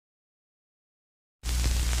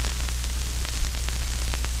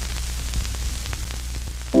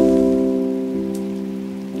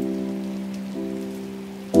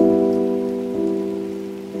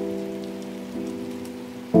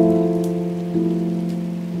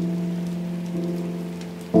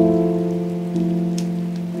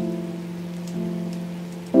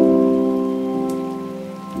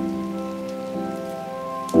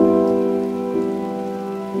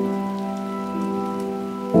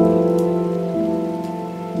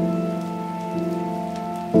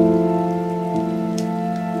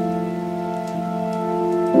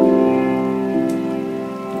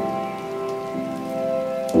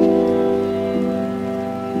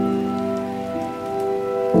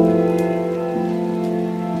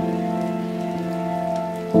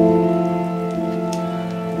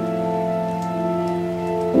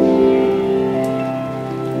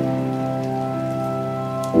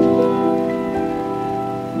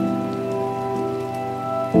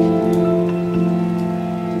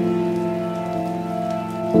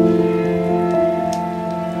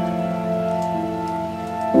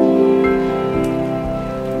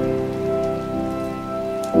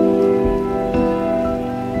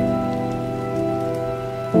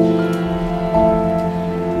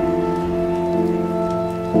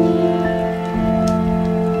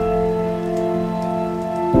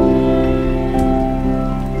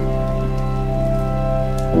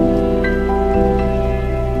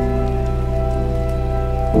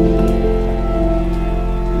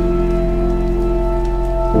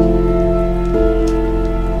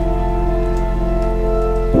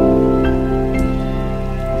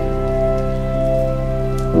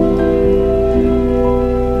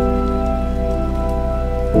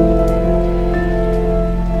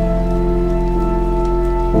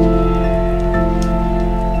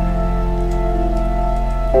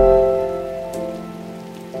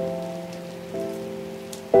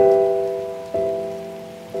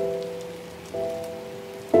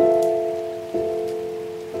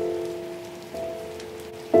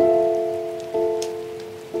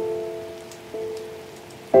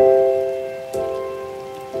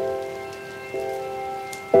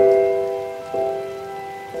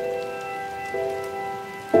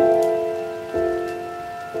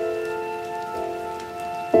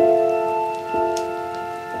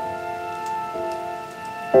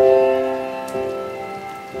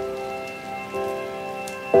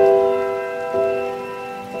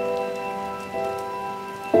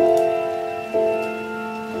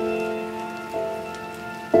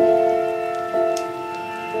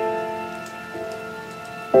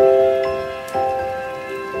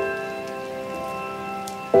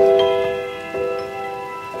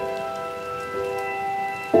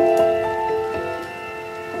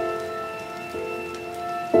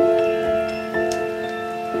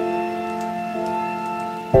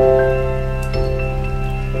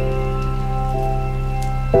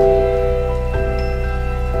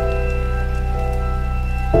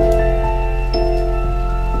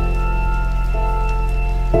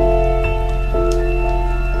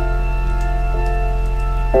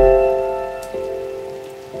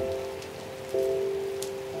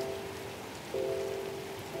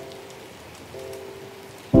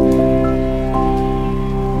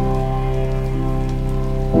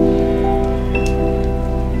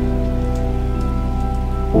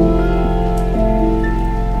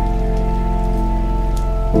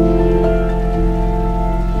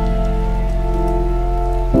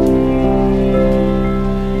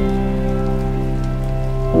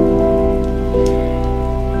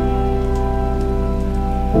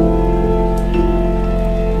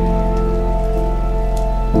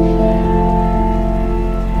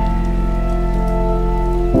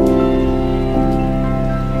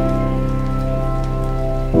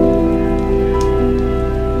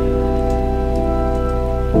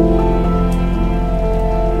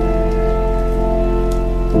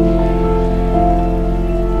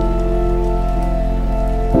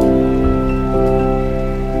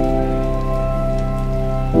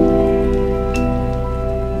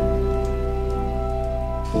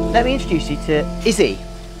let me introduce you to Izzy.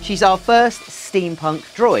 She's our first steampunk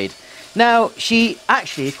droid. Now, she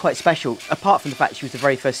actually is quite special. Apart from the fact she was the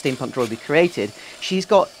very first steampunk droid we created, she's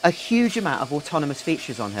got a huge amount of autonomous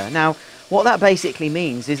features on her. Now, what that basically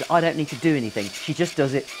means is I don't need to do anything. She just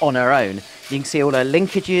does it on her own. You can see all her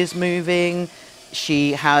linkages moving.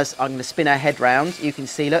 She has, I'm going to spin her head round. You can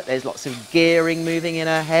see, look, there's lots of gearing moving in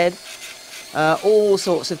her head. All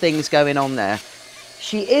sorts of things going on there.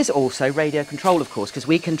 She is also radio controlled, of course, because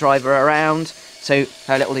we can drive her around. So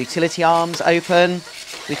her little utility arms open.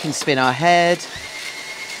 We can spin our head.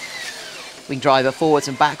 We can drive her forwards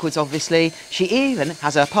and backwards, obviously. She even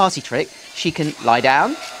has her party trick. She can lie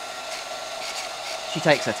down. She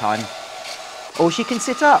takes her time. Or she can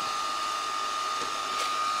sit up.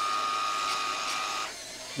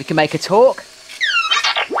 We can make her talk.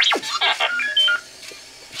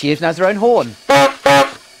 She even has her own horn.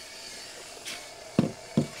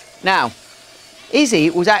 Now,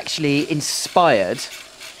 Izzy was actually inspired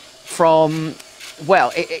from,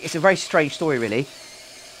 well, it's a very strange story, really.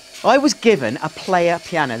 I was given a player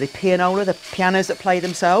piano, the pianola, the pianos that play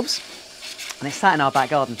themselves, and it sat in our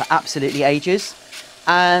back garden for absolutely ages.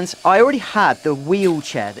 And I already had the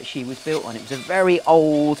wheelchair that she was built on. It was a very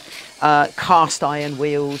old cast iron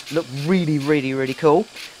wheels, looked really, really, really cool.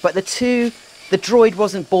 But the droid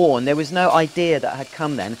wasn't born. There was no idea that had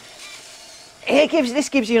come then. This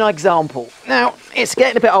gives you an example. Now, it's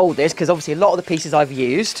getting a bit old, this, because obviously a lot of the pieces I've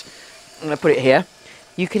used, I'm going to put it here.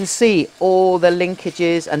 You can see all the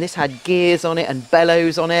linkages, and this had gears on it and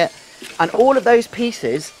bellows on it. And all of those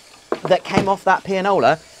pieces that came off that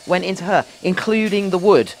pianola went into her, including the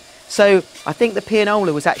wood. So I think the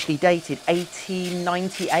pianola was actually dated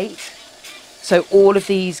 1898. So all of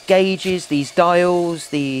these gauges, these dials,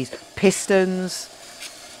 these pistons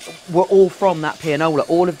were all from that pianola,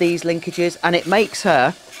 all of these linkages, and it makes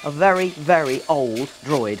her a very, very old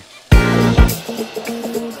droid.